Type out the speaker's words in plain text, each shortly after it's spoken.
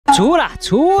出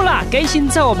了！更新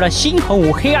之后，我们的新红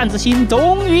武黑暗之心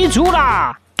终于出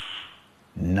了。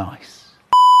Nice。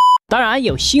 当然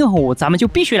有新红武，咱们就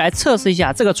必须来测试一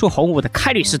下这个出红武的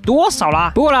概率是多少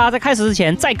啦。不过啦，在开始之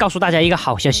前，再告诉大家一个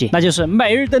好消息，那就是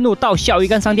每日登录到小鱼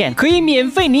干商店，可以免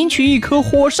费领取1颗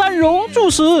火山熔柱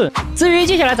石。至于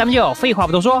接下来咱们就废话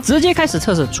不多说，直接开始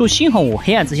测试出新红武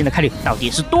黑暗之心的概率到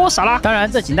底是多少啦。当然，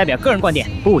这仅代表个人观点，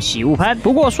不喜勿喷。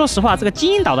不过说实话，这个基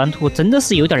因导弹图真的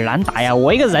是有点难打呀，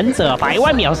我一个忍者100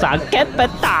万秒杀根本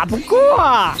打不过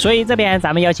啊。所以这边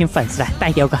咱们邀请粉丝来带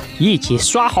雕哥一起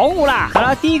刷红武啦。好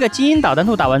了，第一个基因导弹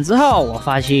图打完之后，我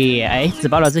发现只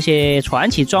爆了这些传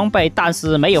奇装备，但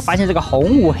是没有发现这个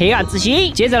红武黑暗之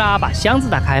心。接着啦，把箱子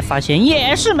打开，发现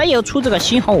也是没有出这个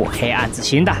新红武黑暗之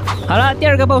心的。好了，第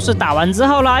二个 BOSS 打完之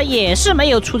后啦，也是没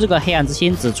有出这个黑暗之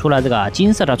心，只出了这个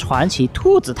金色的传奇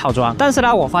兔子套装。但是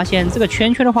呢，我发现这个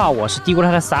圈圈的话，我是低估了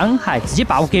它的伤害，直接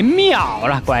把我给秒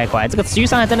了。乖，这个持续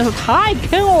伤害真的是太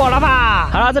坑我了吧！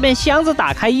好了，这边箱子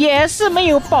打开也是没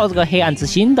有爆这个黑暗之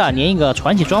心的，连一个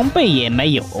传奇装备也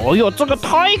没有。哦哟，这个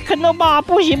太坑了吧！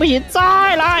不行，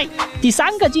再来！第三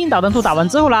个基因导弹图打完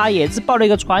之后啦，也是爆了一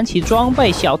个传奇装备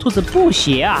小兔子布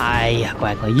鞋啊！哎呀，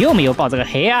乖，又没有爆这个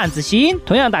黑暗之心。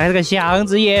同样打开这个箱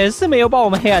子也是没有爆我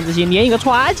们黑暗之心，连一个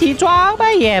传奇装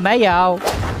备也没有。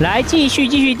来，继续，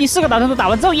第四个导弹图打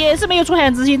完之后也是没有出黑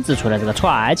暗之心，只出了这个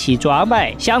传奇装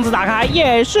备。箱子打开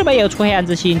也是没有出黑暗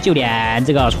之心，就连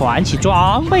这个传奇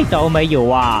装备都没有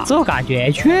啊！这感觉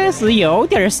确实有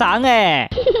点伤哎。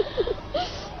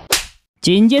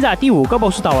紧接着第5个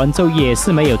BOSS 打完之后也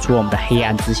是没有出我们的黑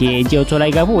暗之心，就出了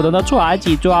一个普通的传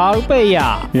奇装备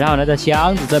呀。然后呢，在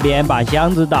箱子这边把箱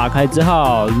子打开之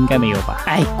后，应该没有吧？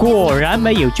果然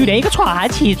没有，就连一个传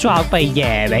奇装备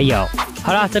也没有。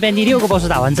好了，这边第6个 BOSS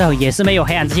打完之后也是没有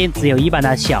黑暗之心，只有一般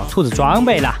的小兔子装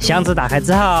备了。箱子打开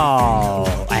之后，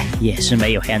也是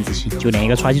没有黑暗之心，就连一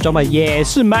个传奇装备也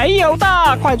是没有的。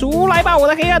快出来吧，我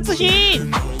的黑暗之心！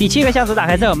第7个箱子打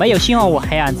开之后没有新红武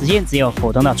黑暗之心，只有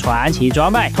普通的传奇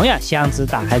装备。同样，箱子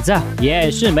打开之后也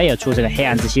是没有出这个黑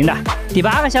暗之心的。第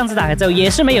8个箱子打开之后也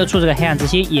是没有出这个黑暗之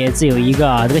心，也只有一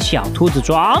个这个小兔子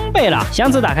装备了。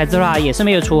箱子打开之后也是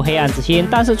没有出黑暗之心，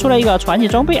但是出了一个传奇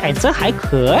装备，这还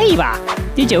可以吧。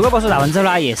第9个 BOSS 打完之后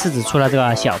啦，也是只出了这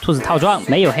个小兔子套装，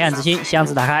没有黑暗之心。箱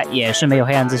子打开也是没有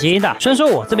黑暗之心的。虽然说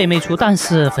我这边没出，但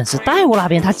是粉丝带我那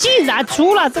边他竟然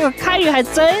出了，这个概率还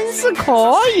真是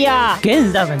可以啊！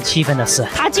更让人气愤的是，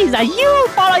他竟然又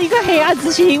爆了一个黑暗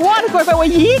之心！我的乖，我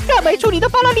一个没出，你都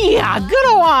爆了2个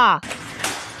了哇！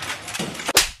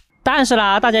但是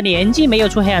啦，大家年纪没有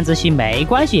出黑暗之心没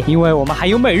关系，因为我们还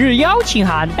有每日邀请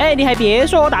函。你还别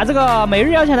说，我打这个每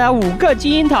日邀请函的5个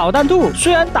基因导弹图，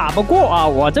虽然打不过啊，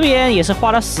我这边也是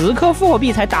花了10颗复活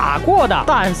币才打过的，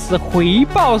但是回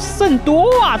报甚多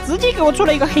啊，直接给我出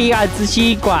了一个黑暗之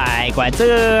心，乖，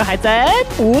这还真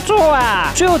不错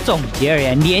啊。最后总结而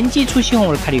言，年纪出新红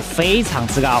武的概率非常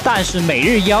之高，但是每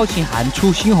日邀请函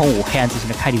出新红武黑暗之心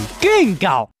的概率更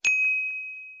高。